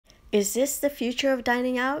Is this the future of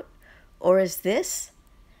dining out? Or is this?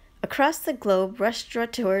 Across the globe,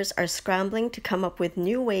 restaurateurs are scrambling to come up with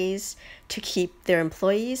new ways to keep their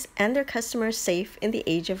employees and their customers safe in the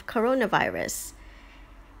age of coronavirus.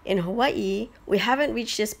 In Hawaii, we haven't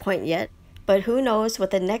reached this point yet, but who knows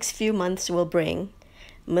what the next few months will bring.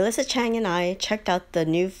 Melissa Chang and I checked out the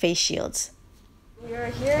new face shields. We are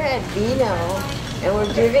here at Vino, and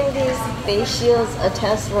we're giving these face shields a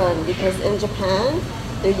test run because in Japan,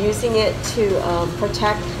 they're using it to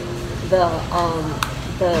protect the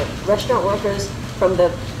restaurant workers from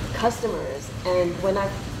the customers. And when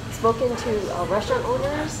I've spoken to restaurant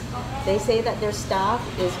owners, they say that their staff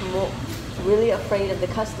is really afraid of the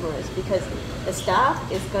customers because the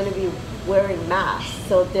staff is going to be wearing masks,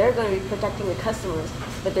 so they're going to be protecting the customers,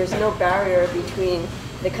 but there's no barrier between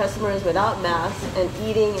the customers without masks and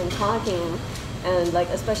eating and talking. And like,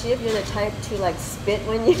 especially if you're the type to like spit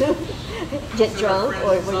when you get drunk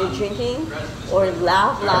or when you're drinking or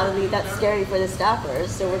laugh loudly, that's scary for the staffers.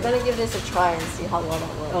 So we're gonna give this a try and see how well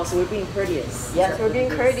that works. Oh, so we're being courteous. Yes, we're being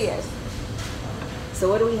courteous. So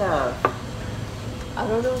what do we have? I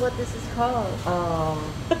don't know what this is called.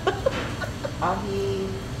 Ahi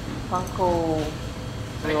panko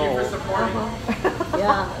Thank you for supporting.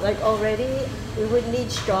 Yeah, like already we would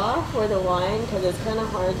need straw for the wine because it's kind of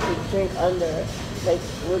hard to drink under. Like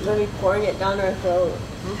we're going to be pouring it down our throat.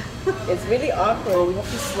 It's really awkward. Well, we have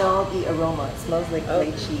to smell the aroma. It smells like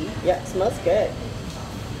lychee. Yeah, it smells good.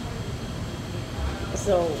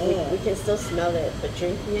 So we can still smell it, but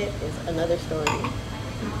drinking it is another story.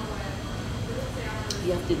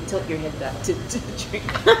 You have to tilt your head back to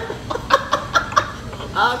drink.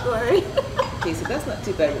 Awkward. Okay, so that's not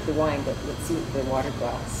too bad with the wine, but let's see with the water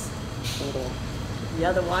glass.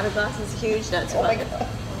 Yeah, the water glass is huge. That's Oh fun. my god.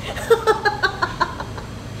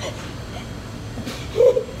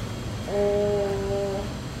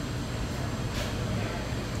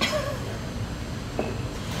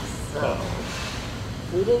 So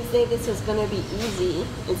we didn't say this was gonna be easy.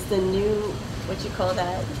 It's the new, what you call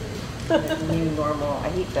that? The new normal. I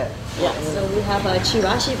hate that. Yeah. So we have a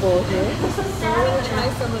chirashi bowl here. So we're gonna try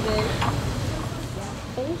some of it.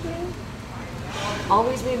 Thank you.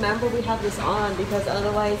 Always remember we have this on because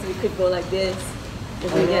otherwise we could go like this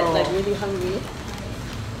if we get like really hungry.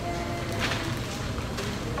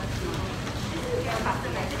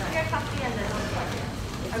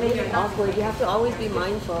 It's really awkward. You have to always be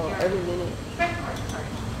mindful every minute.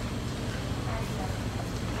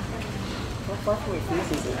 How far from your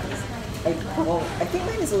face is it? I think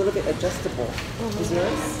mine is a little bit adjustable. Is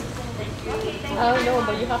yours? I don't know,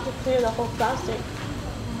 but you have to clear the whole plastic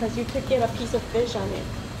because you could get a piece of fish on it.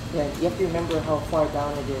 Yeah, you have to remember how far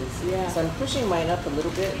down it is. Yeah. So I'm pushing mine up a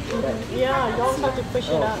little bit. But Yeah, you always have to push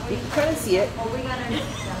it up. you can kind of see it.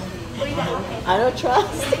 I don't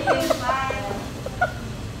trust.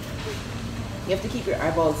 You have to keep your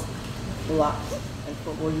eyeballs locked. And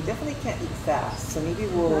well, you definitely can't eat fast. So maybe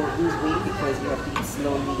we'll lose weight because we have to eat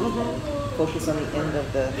slowly and focus on the end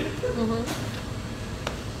of the...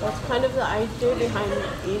 That's kind of the idea behind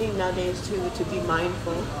eating nowadays too, to be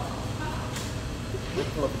mindful.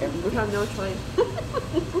 We have no choice.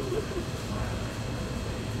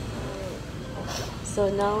 So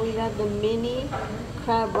now we got the mini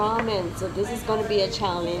crab ramen. So this is going to be a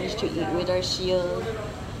challenge to eat with our shield.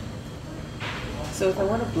 So if I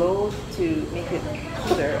want to blow to make it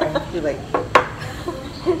cooler, I have to like...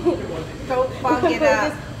 Don't fog it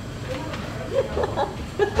up.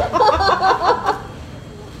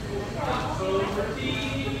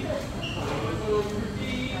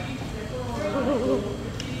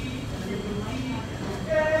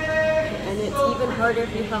 And it's even harder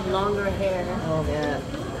if you have longer hair. Oh man.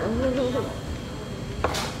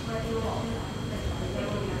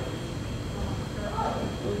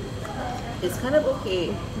 It's kind of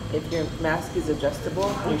okay if your mask is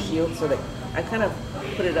adjustable, your shield, so that I kind of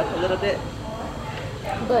put it up a little bit.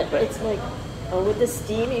 But it's like, with the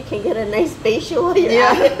steam, you can get a nice facial while you're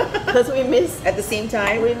at it. Because we miss At the same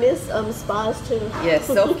time, spas too. yes,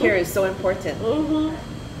 self-care is so important.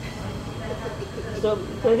 So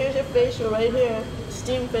here's your facial right here,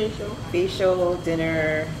 steam facial. Facial,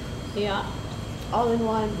 dinner, Yeah, all in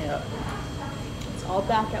one. yeah. It's all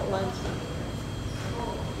back at once.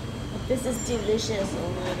 This is delicious. Oh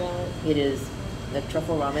my god. It is. The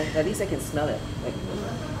truffle ramen, at least I can smell it. Like,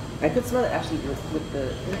 I could smell it actually with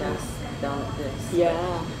the mask down like this.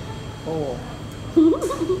 Yeah. Oh.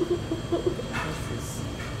 This is...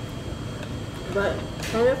 But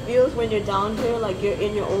kind of feels when you're down here like you're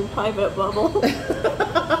in your own private bubble.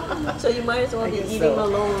 So you might as well be eating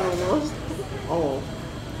alone almost. Oh.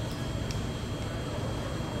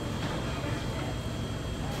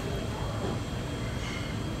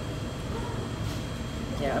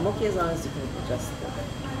 I'm okay as long as you can adjust it.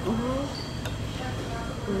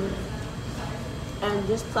 And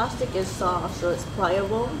this plastic is soft, so it's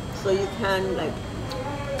pliable, so you can like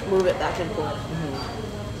move it back and forth.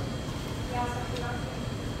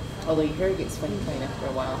 Although your hair gets funny after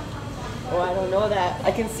a while. Oh, I don't know that.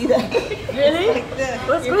 I can see that. Really? Like this.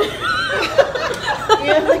 What's going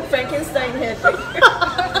You have like Frankenstein head.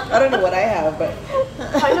 I don't know what I have, but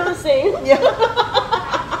I know the same. yeah.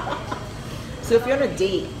 So if you're on a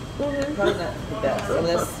date, probably not the best,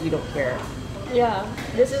 unless you don't care. Yeah,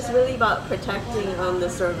 this is really about protecting the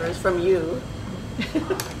servers from you.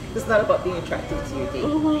 It's not about being attractive to your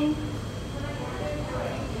date.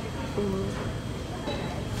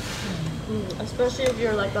 Especially if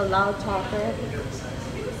you're like a loud talker.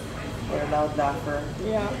 Or a loud laugher.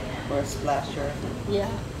 Yeah. Or a splasher. Yeah.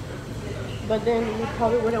 But then we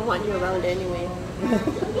probably wouldn't want you around anyway.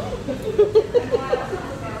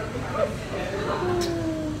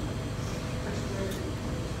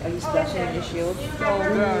 Are you splashing on your shield?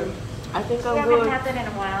 I think We I'm haven't good. had that in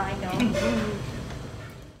a while, I know.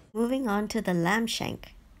 Moving on to the lamb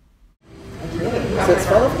shank. Okay. So it's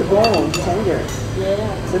fall off the bone, tender.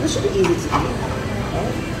 Yeah. So this should be easy to do.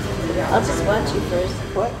 Right? I'll just watch you first.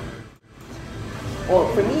 What? Well,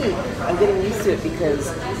 for me, I'm getting used to it because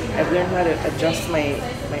I've learned how to adjust my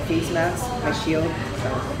face mask, my shield. So.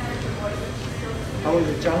 Always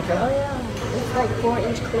a junker. Oh yeah. It's like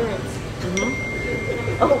 4-inch clearance.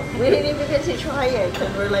 Oh, we didn't even get to try it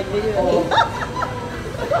because we're like videoing.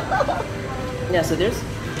 Yeah, so there's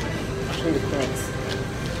actually the clearance.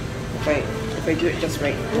 If I do it just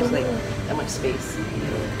right, there's like that much space.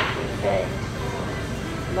 Okay.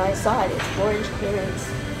 My side is 4-inch clearance.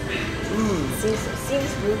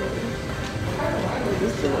 Seems really. Oh,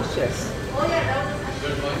 this is delicious.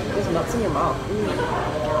 There's nuts in your mouth.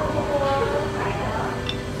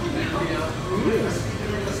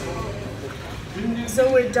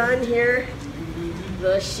 So we're done here.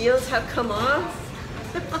 The shields have come off,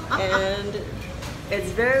 and it's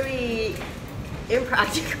very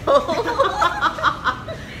impractical.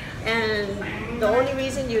 And the only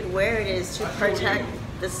reason you'd wear it is to protect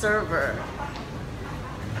the server.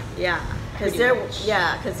 Yeah,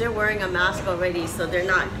 because they're wearing a mask already, so they're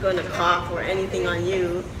not going to cough or anything on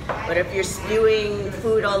you. But if you're spewing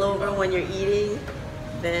food all over when you're eating,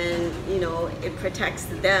 then it protects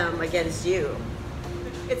them against you.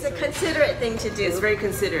 It's a considerate thing to do. It's very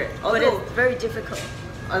considerate. But it's very difficult.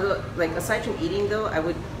 Although, like, aside from eating though, I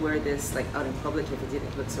would wear this like out in public if it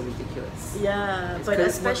didn't look so ridiculous. Yeah, It's but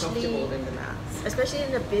it's more especially comfortable than the mask. especially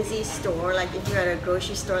in a busy store, like if you're at a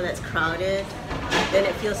grocery store that's crowded, then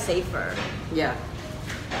it feels safer. Yeah.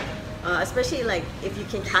 Especially like if you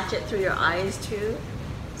can catch it through your eyes too,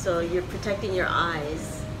 so you're protecting your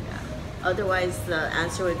eyes. Otherwise, the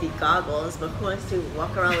answer would be goggles, but who wants to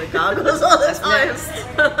walk around with goggles all the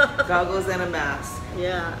time? Goggles and a mask.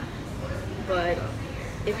 Yeah, but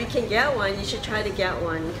if you can get one, you should try to get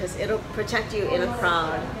one because it'll protect you in a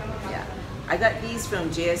crowd. Yeah. I got these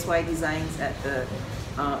from JSY Designs at the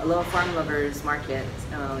Kailua Farmers Market.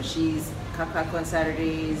 She's kakako on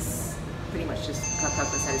Saturdays, pretty much just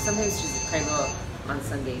kakako on Saturdays. Sometimes she's Kailua on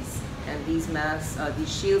Sundays. And these masks,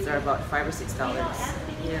 these shields are about $5 or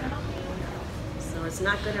 $6. Yeah. So it's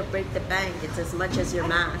not going to break the bank. It's as much as your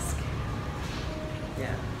mask.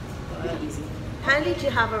 Yeah. Pretty easy. Handy to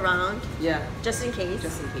have around, Yeah. just in case.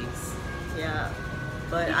 Just in case. Yeah.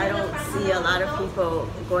 But I don't see a lot of people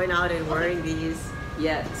going out and wearing these.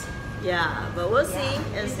 Yet. Yeah, but we'll see.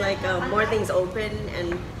 It's like more things open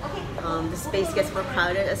and the space gets more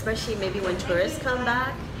crowded, especially maybe when tourists come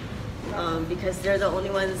back, because they're the only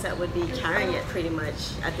ones that would be carrying it pretty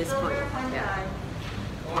much at this point. Yeah.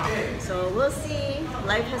 So we'll see.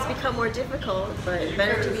 Life has become more difficult, but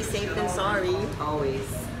better to be safe than sorry. Always.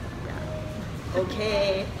 Yeah.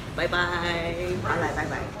 Okay. Bye-bye. Bye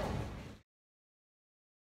bye.